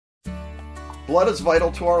Blood is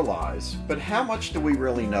vital to our lives, but how much do we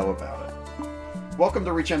really know about it? Welcome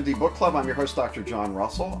to ReachMD Book Club. I'm your host, Dr. John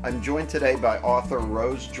Russell. I'm joined today by author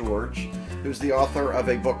Rose George, who's the author of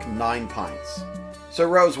a book, 9 Pints. So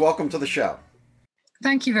Rose, welcome to the show.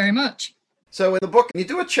 Thank you very much. So in the book, you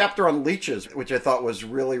do a chapter on leeches, which I thought was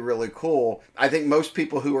really, really cool. I think most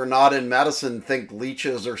people who are not in medicine think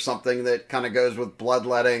leeches are something that kind of goes with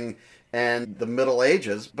bloodletting and the Middle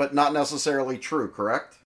Ages, but not necessarily true,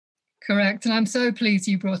 correct? Correct. And I'm so pleased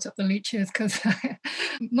you brought up the leeches because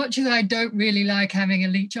much as I don't really like having a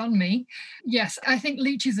leech on me, yes, I think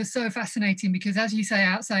leeches are so fascinating because, as you say,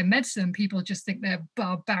 outside medicine, people just think they're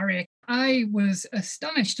barbaric. I was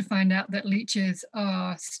astonished to find out that leeches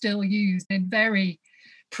are still used in very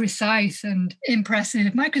precise and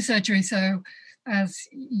impressive microsurgery. So as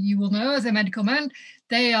you will know, as a medical man,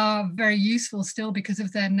 they are very useful still because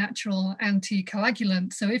of their natural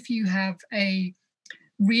anticoagulant. So if you have a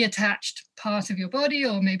reattached part of your body,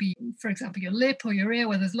 or maybe, for example, your lip or your ear,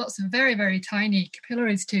 where there's lots of very, very tiny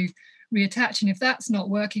capillaries to reattach, and if that's not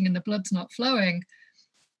working and the blood's not flowing,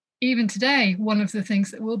 even today, one of the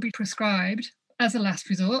things that will be prescribed as a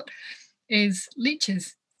last resort is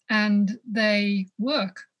leeches, and they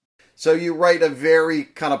work. So you write a very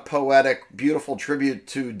kind of poetic, beautiful tribute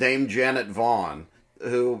to Dame Janet Vaughan,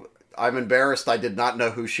 who I'm embarrassed I did not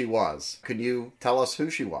know who she was. Can you tell us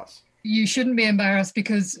who she was? You shouldn't be embarrassed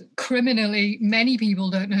because criminally, many people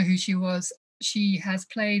don't know who she was. She has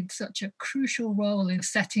played such a crucial role in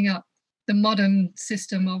setting up the modern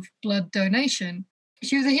system of blood donation.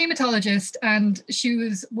 She was a hematologist and she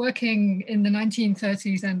was working in the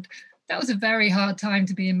 1930s, and that was a very hard time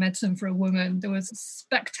to be in medicine for a woman. There was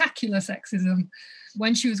spectacular sexism.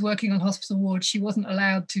 When she was working on hospital wards, she wasn't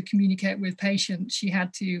allowed to communicate with patients. She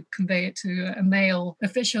had to convey it to a male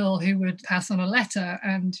official who would pass on a letter,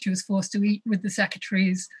 and she was forced to eat with the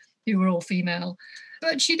secretaries who were all female.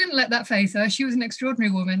 But she didn't let that faze her. She was an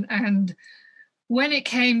extraordinary woman. And when it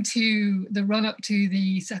came to the run-up to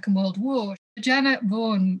the Second World War, Janet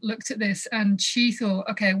Vaughan looked at this and she thought,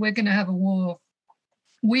 okay, we're going to have a war.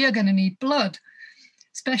 We are going to need blood,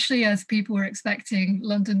 especially as people were expecting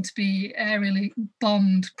London to be aerially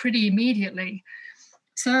bombed pretty immediately.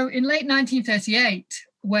 So in late 1938,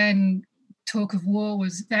 when talk of war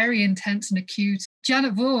was very intense and acute,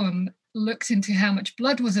 Janet Vaughan looked into how much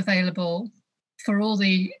blood was available for all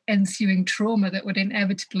the ensuing trauma that would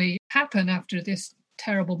inevitably happen after this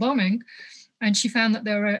terrible bombing. And she found that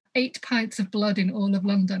there were 8 pints of blood in all of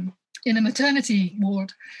London in a maternity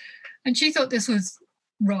ward. And she thought this was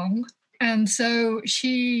wrong. And so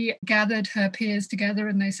she gathered her peers together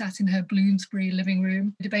and they sat in her Bloomsbury living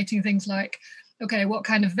room debating things like, okay, what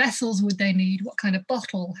kind of vessels would they need? What kind of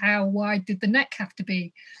bottle? How wide did the neck have to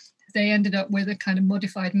be? They ended up with a kind of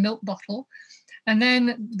modified milk bottle. And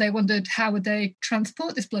then they wondered, how would they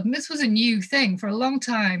transport this blood? And this was a new thing. For a long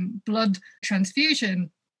time, blood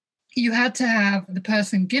transfusion, you had to have the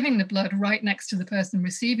person giving the blood right next to the person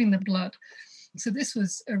receiving the blood. So this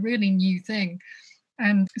was a really new thing.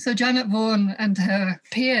 And so Janet Vaughan and her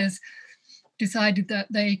peers decided that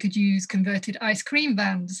they could use converted ice cream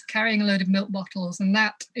vans carrying a load of milk bottles. And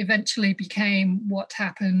that eventually became what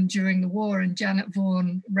happened during the war. And Janet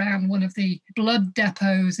Vaughan ran one of the blood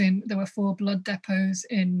depots there were 4 blood depots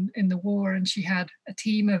in the war. And she had a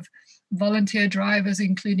team of volunteer drivers,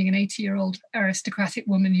 including an 80-year-old aristocratic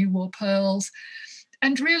woman who wore pearls.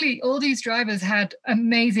 And really, all these drivers had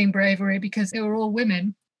amazing bravery because they were all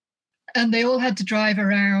women. And they all had to drive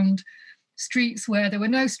around streets where there were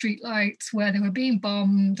no street lights, where they were being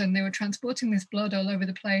bombed, and they were transporting this blood all over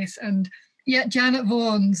the place. And yet Janet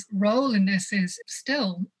Vaughan's role in this is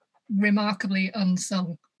still remarkably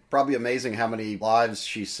unsung. Probably amazing how many lives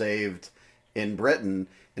she saved in Britain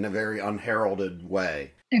in a very unheralded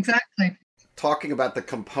way. Exactly. Talking about the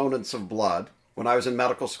components of blood, when I was in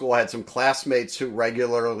medical school, I had some classmates who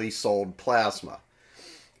regularly sold plasma.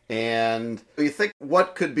 And you think,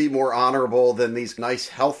 what could be more honorable than these nice,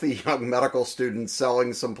 healthy young medical students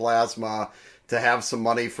selling some plasma to have some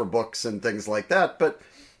money for books and things like that? But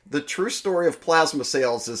the true story of plasma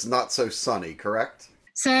sales is not so sunny, correct?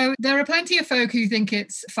 So there are plenty of folk who think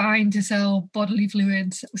it's fine to sell bodily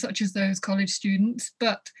fluids, such as those college students.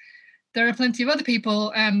 But there are plenty of other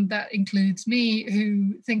people, and that includes me,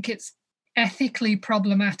 who think it's ethically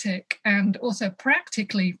problematic and also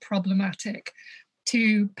practically problematic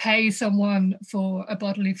to pay someone for a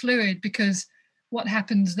bodily fluid, because what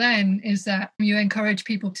happens then is that you encourage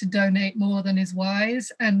people to donate more than is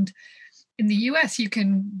wise. And in the US, you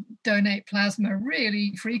can donate plasma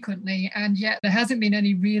really frequently, and yet there hasn't been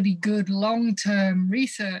any really good long-term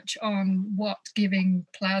research on what giving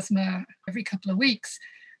plasma every couple of weeks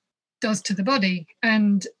does to the body.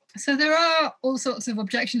 And so there are all sorts of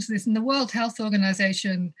objections to this. And the World Health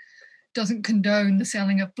Organization doesn't condone the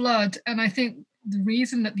selling of blood. And I think the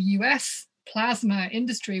reason that the US plasma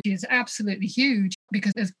industry is absolutely huge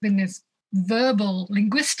because there's been this verbal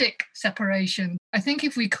linguistic separation. I think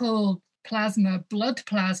if we called plasma blood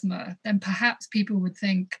plasma, then perhaps people would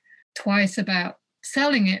think twice about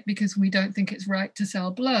selling it because we don't think it's right to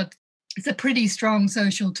sell blood. It's a pretty strong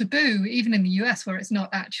social taboo, even in the US, where it's not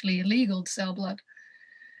actually illegal to sell blood.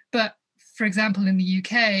 But for example, in the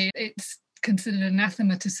UK, it's considered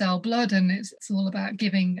anathema to sell blood, and it's all about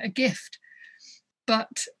giving a gift.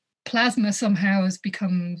 But plasma somehow has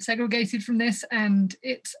become segregated from this, and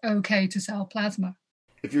it's okay to sell plasma.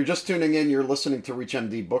 If you're just tuning in, you're listening to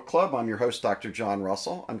ReachMD Book Club. I'm your host, Dr. John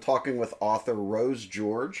Russell. I'm talking with author Rose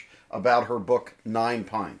George about her book, 9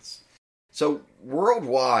 Pints. So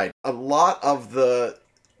worldwide, a lot of the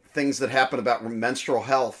things that happen about menstrual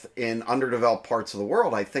health in underdeveloped parts of the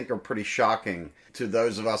world, I think, are pretty shocking to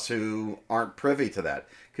those of us who aren't privy to that.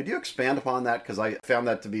 Could you expand upon that? Because I found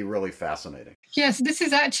that to be really fascinating. Yes, this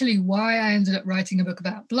is actually why I ended up writing a book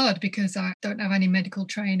about blood, because I don't have any medical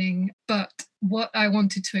training. But what I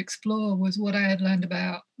wanted to explore was what I had learned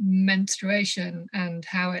about menstruation and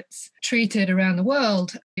how it's treated around the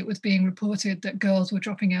world. It was being reported that girls were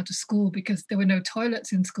dropping out of school because there were no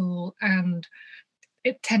toilets in school, and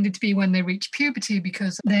it tended to be when they reached puberty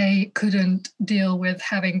because they couldn't deal with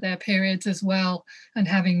having their periods as well and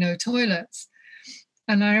having no toilets.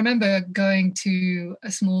 And I remember going to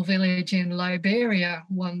a small village in Liberia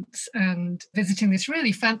once and visiting this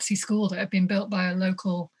really fancy school that had been built by a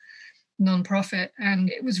local nonprofit. And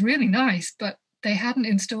it was really nice, but they hadn't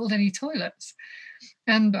installed any toilets.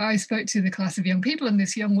 And I spoke to the class of young people, and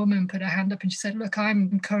this young woman put her hand up and she said, look,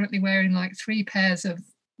 I'm currently wearing like 3 pairs of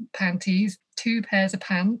panties, 2 pairs of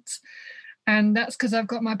pants, and that's because I've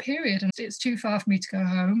got my period and it's too far for me to go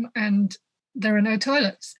home and there are no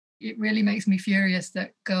toilets. It really makes me furious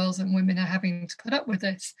that girls and women are having to put up with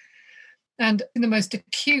this. And the most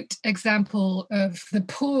acute example of the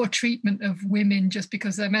poor treatment of women just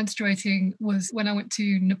because they're menstruating was when I went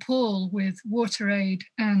to Nepal with WaterAid.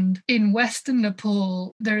 And in Western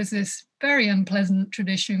Nepal, there is this very unpleasant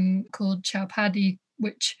tradition called chowpadi,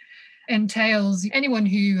 which entails anyone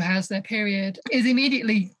who has their period is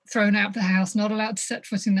immediately thrown out of the house, not allowed to set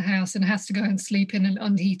foot in the house, and has to go and sleep in an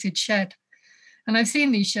unheated shed. And I've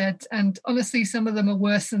seen these sheds, and honestly, some of them are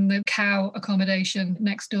worse than the cow accommodation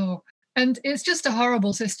next door. And it's just a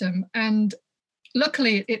horrible system. And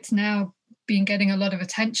luckily, it's now been getting a lot of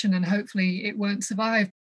attention, and hopefully it won't survive.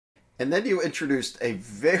 And then you introduced a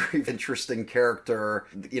very interesting character,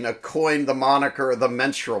 coined the moniker the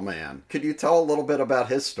Menstrual Man. Could you tell a little bit about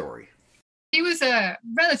his story? He was a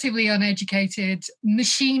relatively uneducated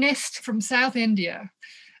machinist from South India.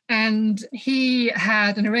 And he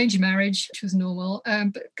had an arranged marriage, which was normal,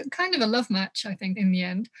 but kind of a love match, I think, in the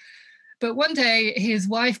end. But one day his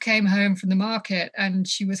wife came home from the market and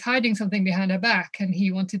she was hiding something behind her back, and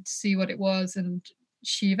he wanted to see what it was. And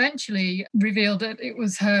she eventually revealed that it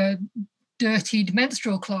was her dirtied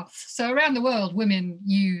menstrual cloth. So around the world, women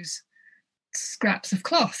use scraps of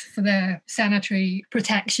cloth for their sanitary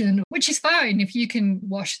protection, which is fine if you can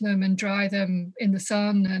wash them and dry them in the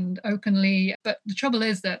sun and openly. But the trouble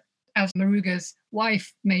is that, as Muruga's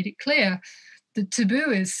wife made it clear, the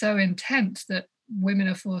taboo is so intense that women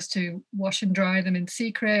are forced to wash and dry them in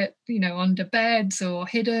secret, under beds or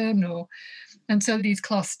hidden, and so these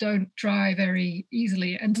cloths don't dry very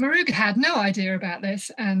easily. And Muruga had no idea about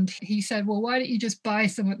this. And he said, well, why don't you just buy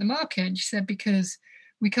some at the market? And she said, because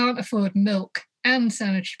we can't afford milk and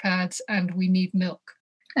sanitary pads, and we need milk.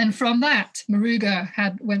 And from that, Muruga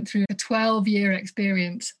went through a 12-year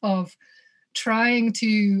experience of trying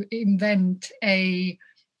to invent a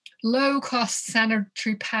low-cost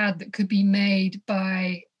sanitary pad that could be made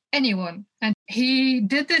by anyone. And he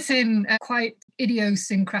did this in a quite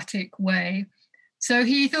idiosyncratic way. So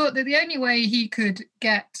he thought that the only way he could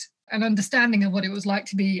get an understanding of what it was like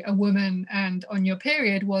to be a woman and on your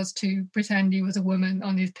period was to pretend he was a woman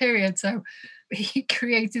on his period. So he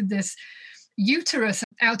created this uterus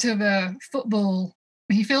out of a football.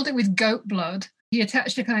 He filled it with goat blood. He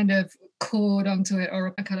attached a kind of cord onto it,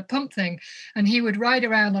 or a kind of pump thing, and he would ride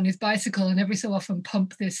around on his bicycle and every so often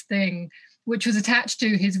pump this thing, which was attached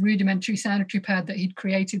to his rudimentary sanitary pad that he'd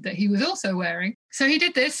created that he was also wearing. So he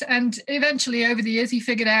did this, and eventually over the years he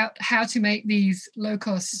figured out how to make these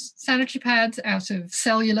low-cost sanitary pads out of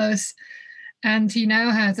cellulose, and he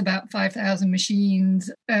now has about 5,000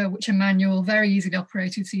 machines, which are manual, very easily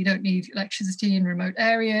operated, so you don't need electricity in remote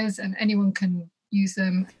areas, and anyone can use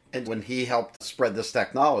them. And when he helped spread this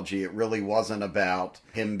technology, it really wasn't about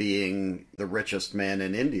him being the richest man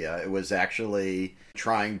in India. It was actually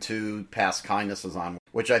trying to pass kindnesses on,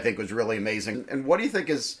 which I think was really amazing. And what do you think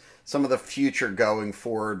is some of the future going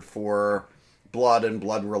forward for blood and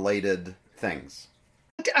blood-related things?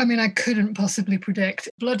 I mean, I couldn't possibly predict.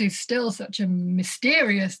 Blood is still such a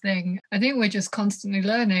mysterious thing. I think we're just constantly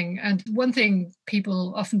learning. And one thing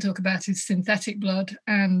people often talk about is synthetic blood.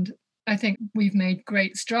 And I think we've made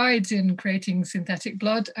great strides in creating synthetic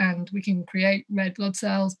blood, and we can create red blood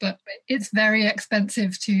cells, but it's very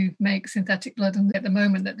expensive to make synthetic blood. And at the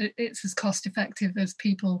moment, that it's as cost effective as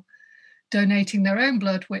people donating their own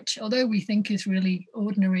blood, which, although we think is really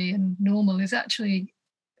ordinary and normal, is actually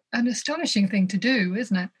an astonishing thing to do,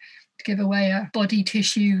 isn't it? To give away a body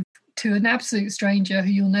tissue to an absolute stranger who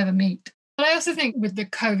you'll never meet. But I also think with the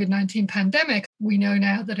COVID-19 pandemic, we know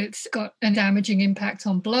now that it's got a damaging impact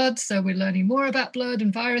on blood. So we're learning more about blood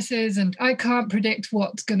and viruses. And I can't predict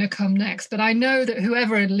what's going to come next. But I know that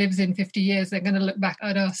whoever lives in 50 years, they're going to look back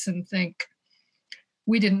at us and think,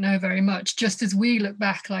 we didn't know very much. Just as we look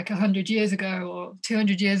back like 100 years ago or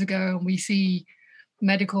 200 years ago, and we see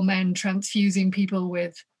medical men transfusing people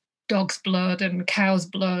with dog's blood and cow's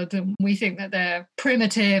blood, and we think that they're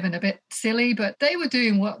primitive and a bit silly, but they were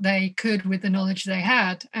doing what they could with the knowledge they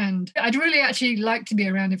had. And I'd really actually like to be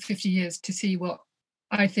around in 50 years to see what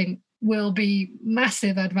I think will be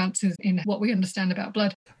massive advances in what we understand about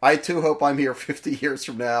blood. I too hope I'm here 50 years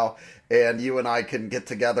from now and you and I can get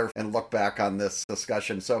together and look back on this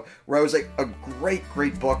discussion. So, Rose, a great,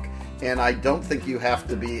 great book. And I don't think you have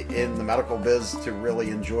to be in the medical biz to really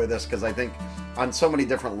enjoy this, because I think on so many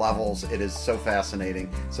different levels, it is so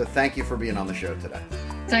fascinating. So thank you for being on the show today.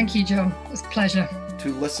 Thank you, John. It was a pleasure. To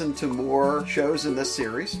listen to more shows in this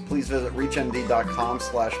series, please visit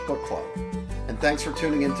reachmd.com/book club. And thanks for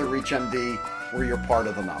tuning in to ReachMD, where you're part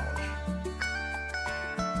of the knowledge.